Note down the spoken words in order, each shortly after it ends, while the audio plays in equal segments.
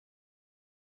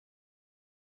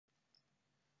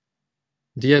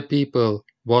Dear people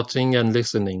watching and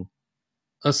listening,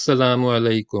 Assalamu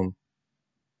alaikum.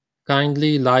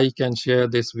 Kindly like and share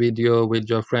this video with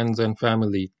your friends and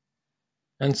family,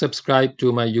 and subscribe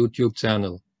to my YouTube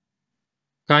channel.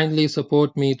 Kindly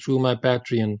support me through my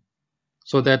Patreon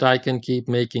so that I can keep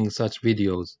making such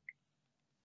videos.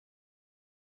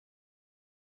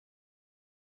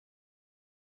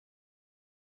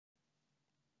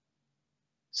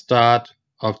 Start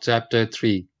of Chapter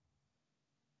 3.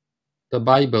 The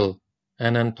Bible,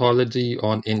 an Anthology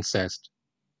on Incest.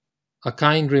 A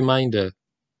kind reminder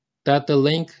that the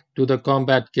link to the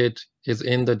combat kit is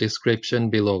in the description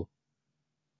below.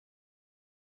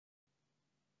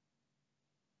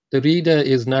 The reader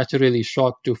is naturally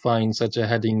shocked to find such a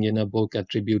heading in a book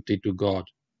attributed to God.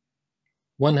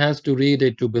 One has to read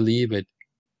it to believe it.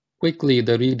 Quickly,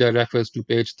 the reader refers to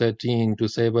page 13 to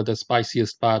savor the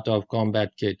spiciest part of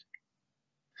Combat Kit.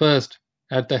 First,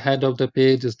 at the head of the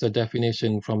page is the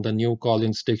definition from the New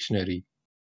Collins Dictionary.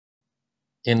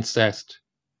 Incest.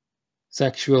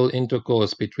 Sexual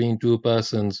intercourse between two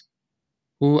persons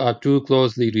who are too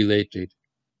closely related.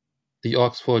 The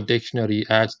Oxford Dictionary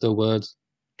adds the words,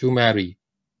 to marry.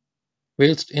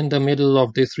 Whilst in the middle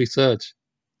of this research,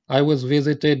 I was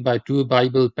visited by two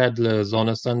Bible peddlers on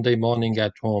a Sunday morning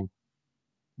at home.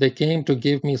 They came to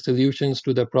give me solutions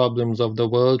to the problems of the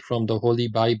world from the Holy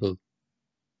Bible.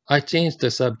 I changed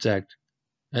the subject,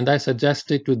 and I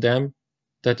suggested to them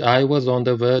that I was on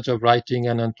the verge of writing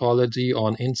an anthology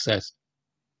on incest.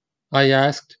 I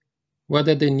asked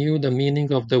whether they knew the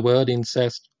meaning of the word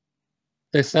incest.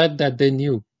 They said that they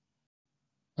knew.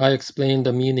 I explained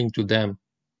the meaning to them.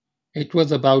 It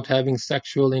was about having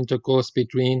sexual intercourse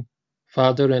between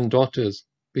father and daughters,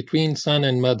 between son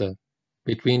and mother,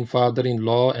 between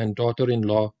father-in-law and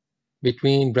daughter-in-law,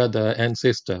 between brother and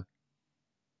sister.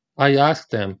 I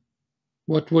asked them,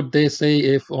 what would they say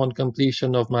if, on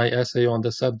completion of my essay on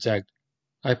the subject,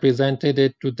 I presented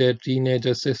it to their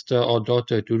teenager sister or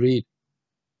daughter to read?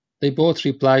 They both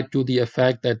replied to the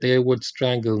effect that they would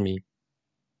strangle me.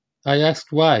 I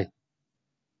asked why.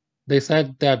 They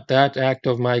said that that act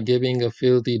of my giving a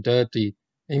filthy, dirty,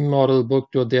 immoral book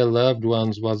to their loved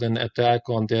ones was an attack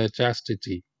on their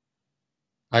chastity.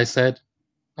 I said,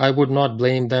 I would not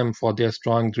blame them for their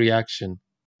strong reaction.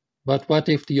 But what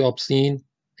if the obscene,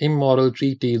 immoral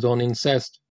treatise on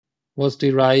incest was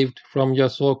derived from your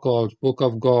so-called Book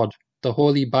of God, the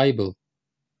Holy Bible?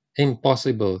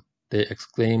 Impossible, they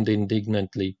exclaimed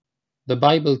indignantly. The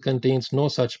Bible contains no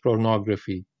such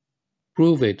pornography.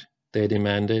 Prove it, they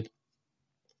demanded.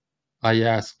 I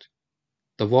asked,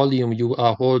 the volume you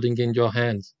are holding in your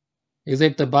hands, is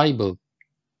it the Bible?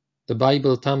 The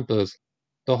Bible thumpers,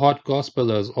 the hot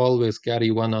gospelers always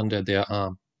carry one under their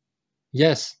arm.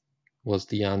 Yes, was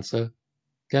the answer.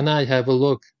 Can I have a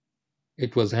look?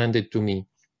 It was handed to me.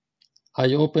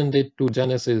 I opened it to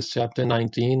Genesis chapter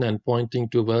 19 and pointing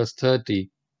to verse 30,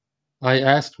 I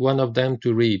asked one of them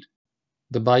to read.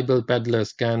 The Bible peddler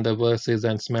scanned the verses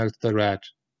and smelt the rat.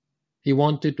 He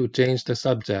wanted to change the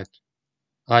subject.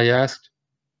 I asked,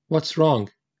 what's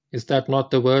wrong? Is that not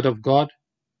the word of God?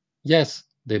 Yes,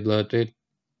 they blurted.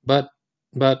 But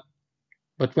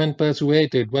when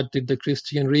persuaded, what did the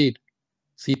Christian read?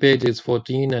 See pages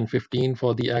 14 and 15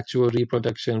 for the actual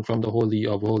reproduction from the Holy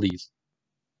of Holies.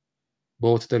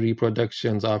 Both the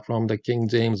reproductions are from the King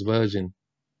James Version.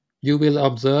 You will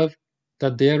observe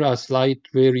that there are slight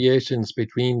variations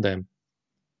between them.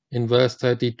 In verse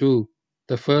 32,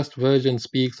 the first version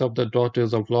speaks of the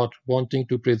daughters of Lot wanting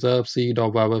to preserve seed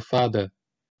of our father,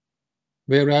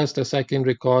 whereas the second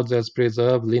records as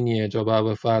preserve lineage of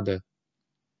our father.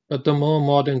 But the more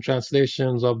modern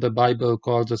translations of the Bible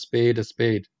calls a spade a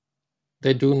spade.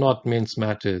 They do not mince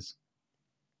matters.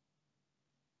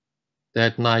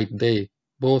 That night they,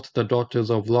 both the daughters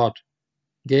of Lot,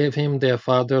 gave him their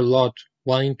father Lot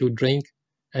wine to drink,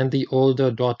 and the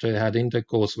older daughter had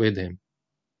intercourse with him.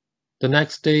 The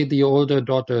next day the older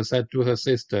daughter said to her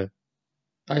sister,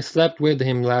 I slept with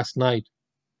him last night.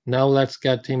 Now let's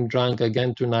get him drunk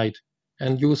again tonight,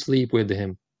 and you sleep with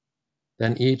him.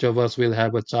 Then each of us will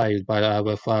have a child by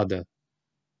our father.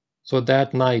 So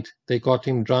that night they got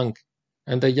him drunk,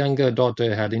 and the younger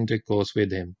daughter had intercourse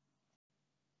with him.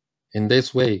 In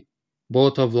this way,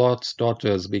 both of Lot's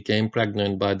daughters became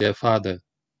pregnant by their father.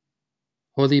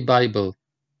 Holy Bible,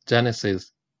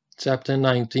 Genesis, chapter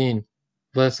 19,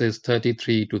 verses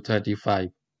 33 to 35,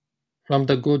 from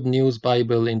the Good News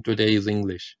Bible in today's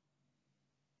English.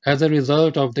 As a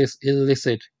result of this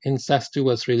illicit,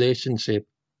 incestuous relationship,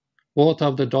 both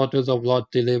of the daughters of Lot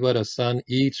delivered a son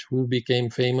each who became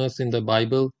famous in the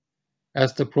Bible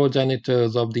as the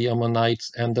progenitors of the Ammonites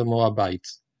and the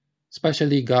Moabites,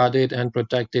 specially guarded and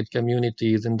protected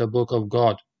communities in the Book of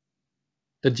God.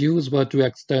 The Jews were to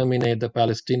exterminate the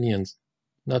Palestinians.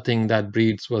 Nothing that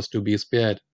breeds was to be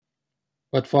spared.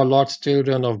 But for Lot's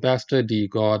children of bastardy,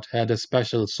 God had a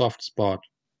special soft spot.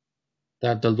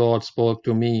 That the Lord spoke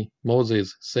to me,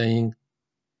 Moses, saying,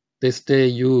 "This day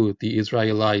you, the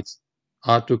Israelites,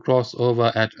 are to cross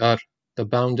over at the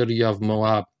boundary of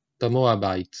Moab, the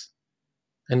Moabites.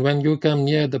 And when you come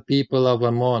near the people of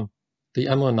Ammon, the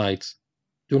Ammonites,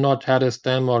 do not harass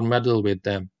them or meddle with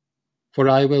them. For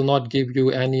I will not give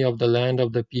you any of the land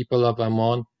of the people of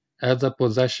Ammon as a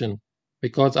possession,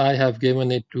 because I have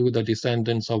given it to the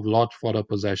descendants of Lot for a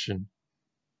possession."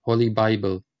 Holy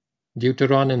Bible,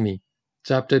 Deuteronomy,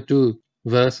 chapter 2,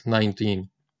 verse 19.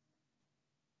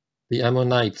 The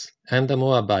Ammonites and the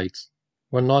Moabites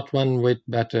were not one whit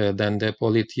better than their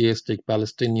polytheistic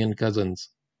Palestinian cousins.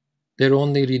 Their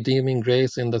only redeeming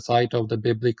grace in the sight of the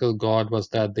biblical God was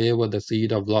that they were the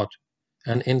seed of Lot,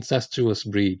 an incestuous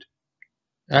breed.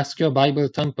 Ask your Bible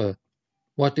thumper,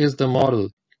 what is the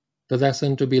moral, the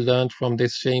lesson to be learned from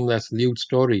this shameless lewd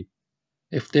story?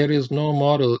 If there is no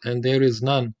moral, and there is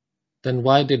none, then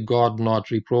why did God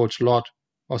not reproach Lot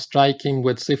or strike him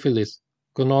with syphilis,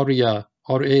 gonorrhea,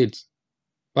 or AIDS?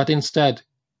 But instead,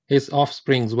 his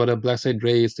offsprings were a blessed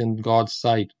race in God's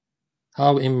sight.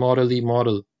 How immorally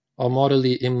moral or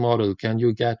morally immoral can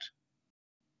you get?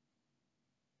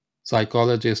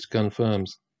 Psychologist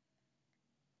Confirms.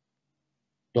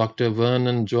 Dr.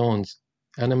 Vernon Jones,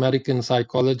 an American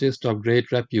psychologist of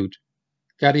great repute,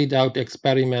 carried out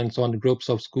experiments on groups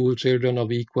of school children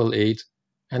of equal age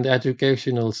and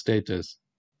educational status.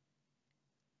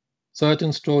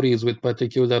 Certain stories with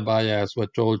particular bias were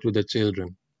told to the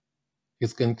children.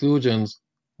 His conclusions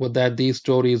were that these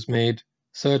stories made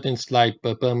certain slight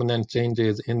but permanent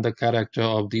changes in the character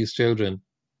of these children,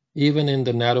 even in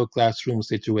the narrow classroom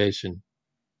situation.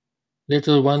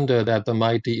 Little wonder that the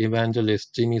mighty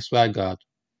evangelist Jimmy Swaggart,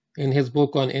 in his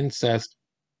book on incest,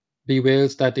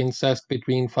 bewails that incest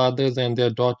between fathers and their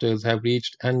daughters have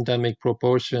reached endemic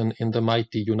proportion in the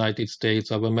mighty United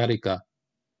States of America.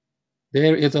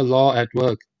 There is a law at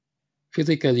work.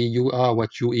 Physically, you are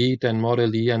what you eat, and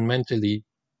morally and mentally,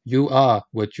 you are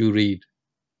what you read.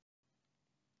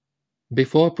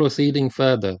 Before proceeding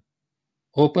further,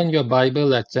 open your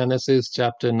Bible at Genesis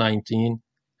chapter 19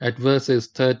 at verses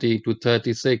 30 to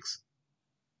 36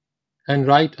 and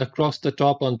write across the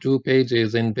top on 2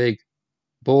 pages in big,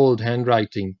 bold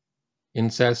handwriting,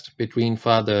 "Incest between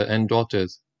father and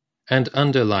daughters," and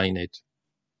underline it.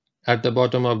 At the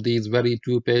bottom of these very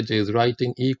 2 pages, write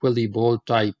in equally bold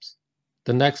types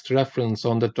the next reference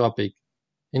on the topic,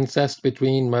 incest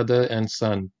between mother and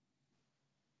son.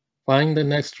 Find the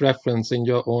next reference in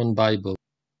your own Bible,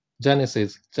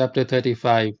 Genesis chapter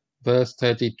 35, verse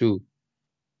 32.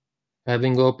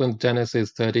 Having opened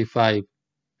Genesis 35,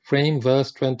 frame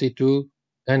verse 22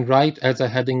 and write as a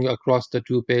heading across the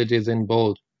 2 pages in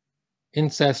bold,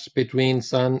 "Incest between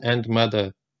son and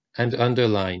mother," and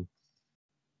underline.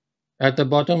 At the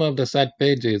bottom of the said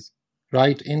pages,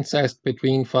 write "Incest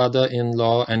between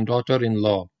father-in-law and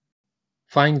daughter-in-law."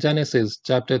 Find Genesis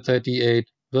chapter 38,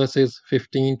 verses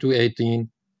 15 to 18,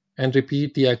 and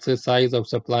repeat the exercise of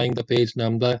supplying the page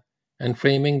number and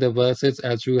framing the verses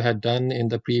as you had done in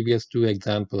the previous 2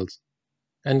 examples.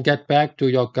 And get back to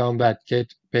your combat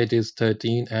kit, pages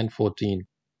 13 and 14,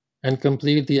 and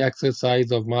complete the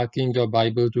exercise of marking your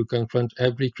Bible to confront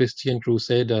every Christian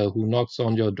crusader who knocks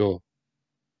on your door.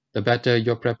 The better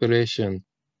your preparation,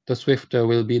 the swifter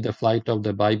will be the flight of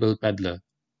the Bible peddler.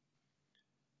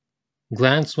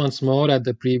 Glance once more at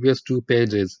the previous 2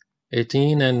 pages,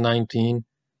 18 and 19,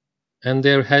 and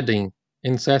their heading,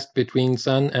 "Incest between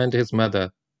son and his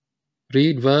mother."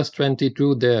 Read verse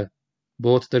 22 there.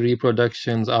 Both the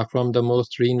reproductions are from the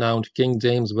most renowned King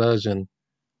James Version.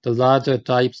 The larger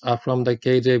types are from the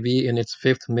KJV in its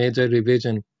 5th major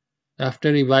revision.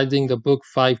 After revising the book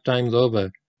 5 times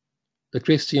over, the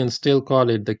Christians still call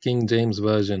it the King James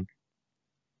Version.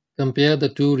 Compare the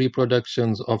 2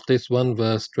 reproductions of this one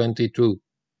verse 22.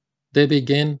 They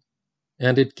begin,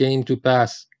 "And it came to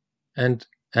pass," and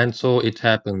so it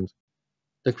happened.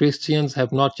 The Christians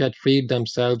have not yet freed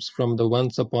themselves from the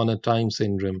once upon a time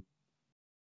syndrome.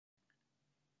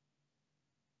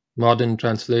 Modern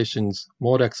translations,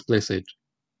 more explicit.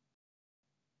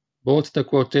 Both the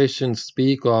quotations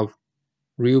speak of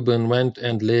Reuben went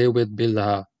and lay with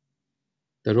Bilhah.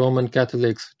 The Roman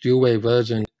Catholic's Douay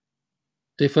version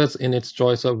differs in its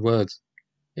choice of words.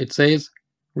 It says,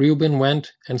 Reuben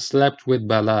went and slept with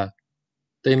Bala.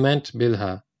 They meant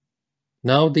Bilhah.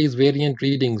 Now these variant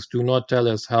readings do not tell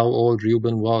us how old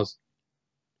Reuben was.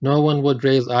 No one would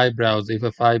raise eyebrows if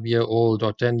a 5-year-old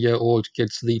or 10-year-old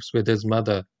kid sleeps with his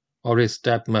mother or his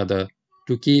stepmother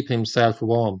to keep himself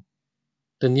warm.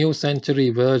 The New Century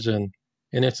Version,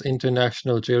 in its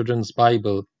International Children's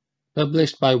Bible,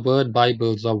 published by Word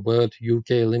Bibles of Word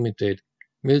UK Limited,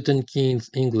 Milton Keynes,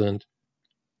 England,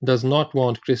 does not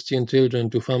want Christian children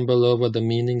to fumble over the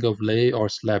meaning of lay or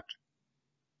slept.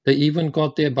 They even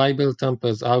got their Bible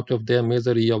thumpers out of their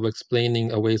misery of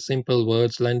explaining away simple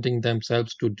words lending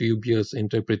themselves to dubious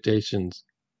interpretations.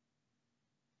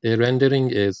 Their rendering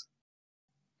is,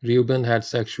 Reuben had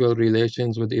sexual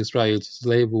relations with Israel's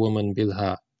slave woman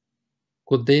Bilhah.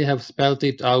 Could they have spelt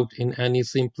it out in any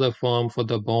simpler form for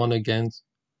the born-agains,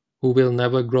 who will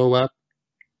never grow up?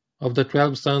 Of the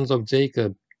 12 sons of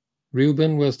Jacob,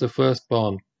 Reuben was the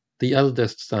firstborn, the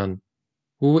eldest son,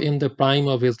 who in the prime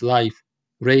of his life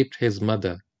raped his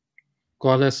mother.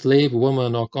 Call a slave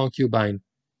woman or concubine,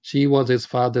 she was his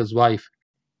father's wife,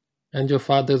 and your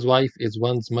father's wife is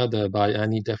one's mother by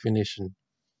any definition.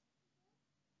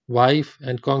 Wife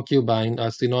and concubine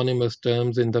are synonymous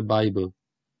terms in the Bible.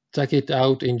 Check it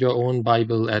out in your own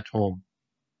Bible at home.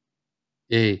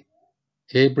 A.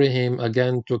 Abraham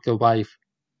again took a wife,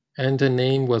 and her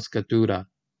name was Keturah.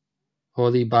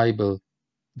 Holy Bible,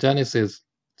 Genesis,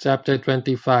 chapter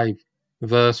 25,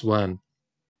 verse 1.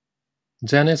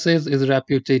 Genesis is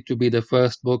reputed to be the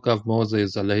first book of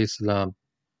Moses alayhi salam.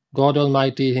 God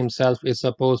Almighty himself is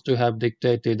supposed to have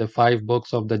dictated the 5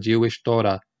 books of the Jewish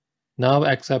Torah, now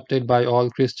accepted by all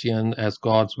Christians as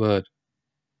God's word.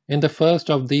 In the first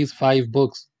of these 5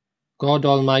 books, God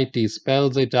Almighty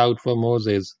spells it out for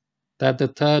Moses that the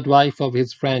third wife of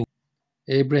his friend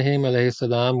Abraham alayhi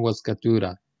salam was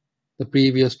Keturah, the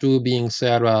previous 2 being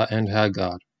Sarah and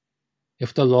Hagar.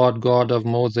 If the Lord God of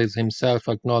Moses himself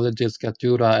acknowledges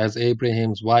Keturah as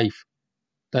Abraham's wife,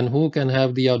 then who can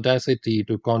have the audacity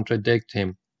to contradict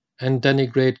him and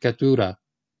denigrate Keturah?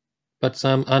 But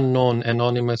some unknown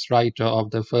anonymous writer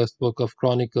of the first book of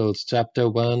Chronicles, chapter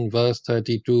 1, verse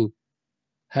 32,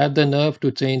 had the nerve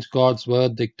to change God's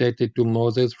word dictated to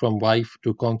Moses from wife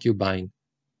to concubine.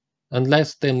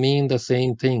 Unless they mean the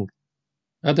same thing.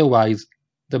 Otherwise,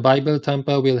 the Bible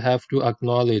thumper will have to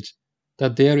acknowledge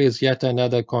that there is yet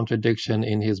another contradiction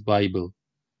in his Bible.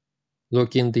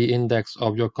 Look in the index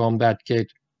of your combat kit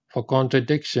for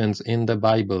contradictions in the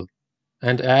Bible,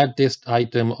 and add this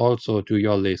item also to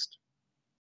your list.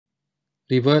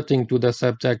 Reverting to the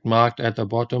subject marked at the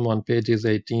bottom on pages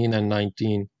 18 and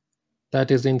 19, that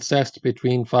is incest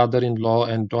between father-in-law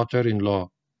and daughter-in-law.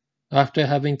 After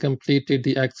having completed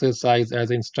the exercise as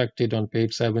instructed on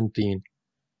page 17,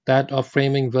 that of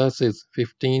framing verses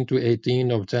 15 to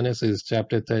 18 of Genesis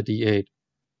chapter 38.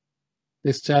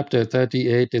 This chapter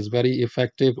 38 is very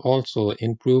effective also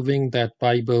in proving that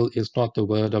Bible is not the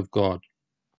word of God.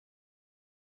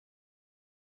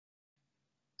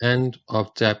 End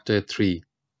of chapter 3.